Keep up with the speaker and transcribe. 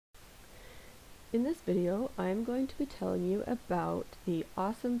In this video, I'm going to be telling you about the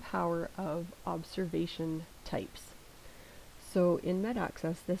awesome power of observation types. So in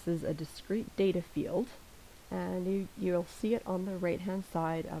MedAccess, this is a discrete data field, and you'll see it on the right-hand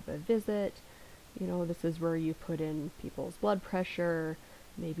side of a visit. You know, this is where you put in people's blood pressure,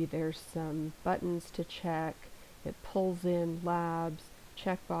 maybe there's some buttons to check, it pulls in labs,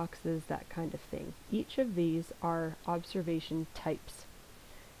 check boxes, that kind of thing. Each of these are observation types,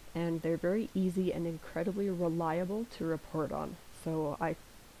 and they're very easy and incredibly reliable to report on. So I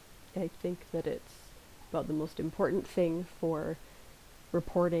think that it's about the most important thing for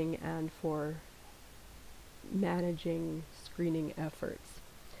reporting and for managing screening efforts.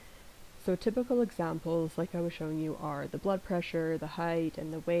 So typical examples, like I was showing you, are the blood pressure, the height,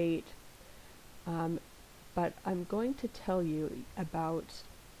 and the weight. But I'm going to tell you about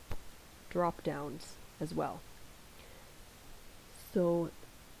drop-downs as well. So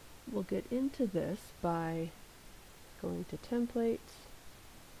we'll get into this by going to Templates,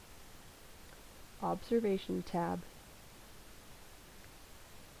 Observation tab,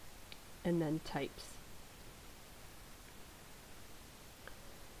 and then Types.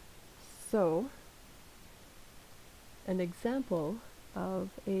 So, an example of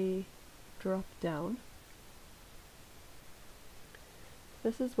a drop-down.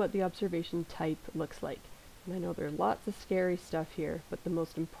 This is what the observation type looks like. And I know there's lots of scary stuff here, but the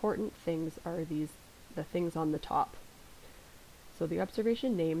most important things are the things on the top. So the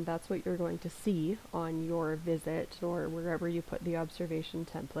observation name, that's what you're going to see on your visit or wherever you put the observation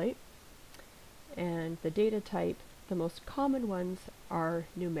template. And the data type, the most common ones are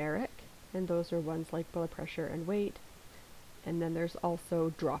numeric, and those are ones like blood pressure and weight. And then there's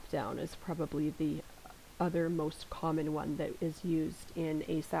also drop-down is probably the other most common one that is used in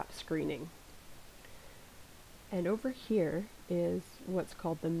ASAP screening. And over here is what's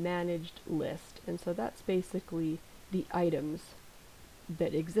called the managed list, and so that's basically the items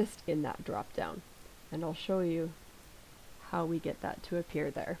that exist in that drop-down. And I'll show you how we get that to appear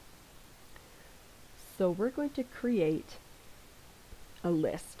there. So we're going to create a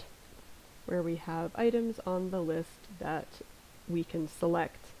list where we have items on the list that we can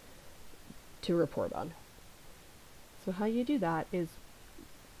select to report on. So how you do that is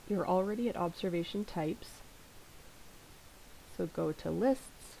you're already at observation types. So go to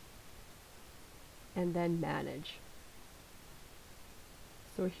lists and then manage.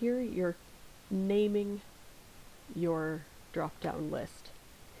 So here you're naming your drop-down list.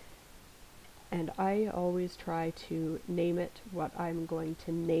 And I always try to name it what I'm going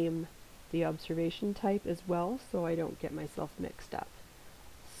to name the observation type as well, so I don't get myself mixed up.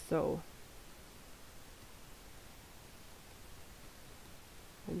 So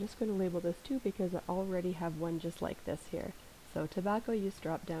I'm just going to label this 2 because I already have one just like this here. So tobacco use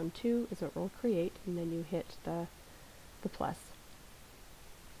drop-down 2 is what we'll create, and then you hit the plus.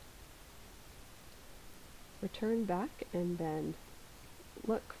 Return back and then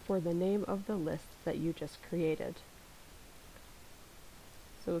look for the name of the list that you just created.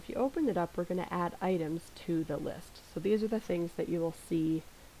 So if you open it up, we're going to add items to the list. So these are the things that you will see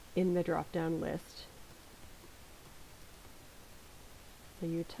in the drop-down list. So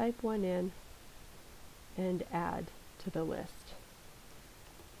you type one in and add to the list.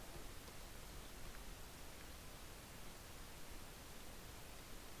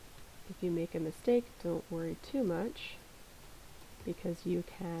 If you make a mistake, don't worry too much, because you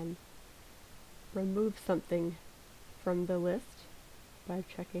can remove something from the list by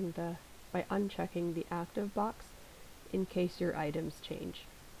unchecking the active box in case your items change.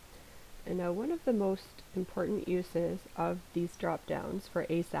 And now one of the most important uses of these drop-downs for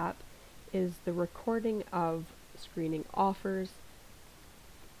ASAP is the recording of screening offers,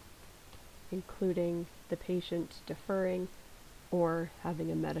 including the patient deferring or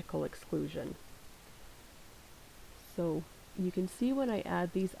having a medical exclusion. So you can see when I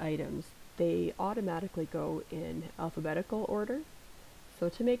add these items, they automatically go in alphabetical order. So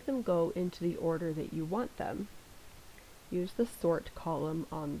to make them go into the order that you want them, use the sort column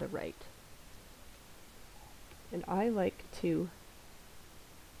on the right. And I like to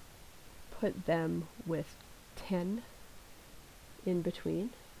put them with 10 in between,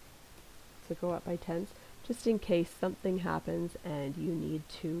 so go up by 10s, just in case something happens and you need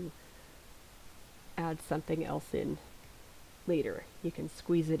to add something else in later. You can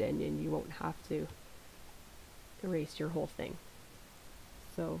squeeze it in and you won't have to erase your whole thing.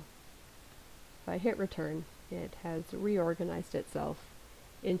 So if I hit return, it has reorganized itself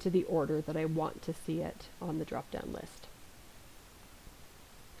into the order that I want to see it on the drop-down list.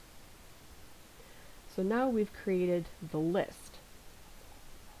 So now we've created the list.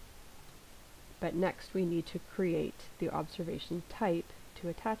 But next we need to create the observation type to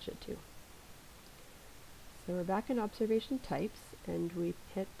attach it to. So we're back in observation types, and we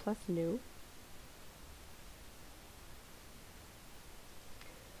hit plus new.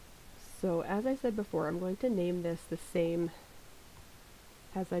 So as I said before, I'm going to name this the same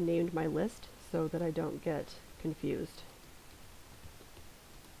as I named my list so that I don't get confused.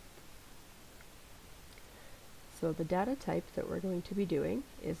 So the data type that we're going to be doing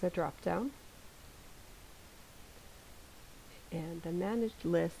is a dropdown. And the managed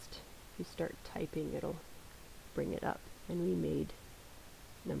list, if you start typing, it'll bring it up. And we made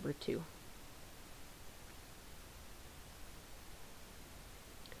number 2.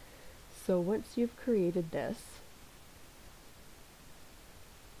 So once you've created this,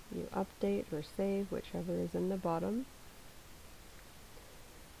 you update or save, whichever is in the bottom.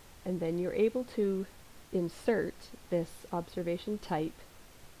 And then you're able to insert this observation type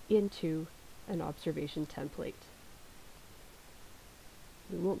into an observation template.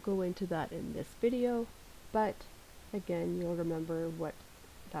 We won't go into that in this video, but again, you'll remember what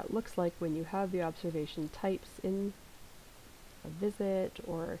that looks like when you have the observation types in a visit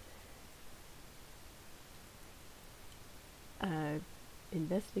or an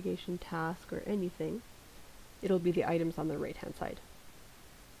investigation task or anything. It'll be the items on the right hand side.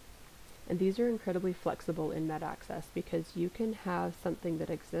 And these are incredibly flexible in MetaAccess because you can have something that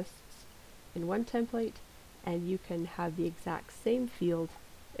exists in one template and you can have the exact same field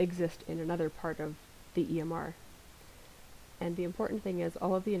exist in another part of the EMR. And the important thing is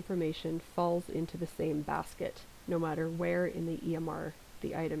all of the information falls into the same basket, no matter where in the EMR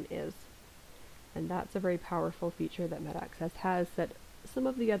the item is. And that's a very powerful feature that MetaAccess has that some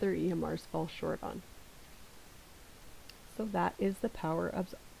of the other EMRs fall short on. So that is the power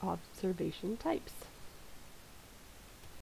of observation types.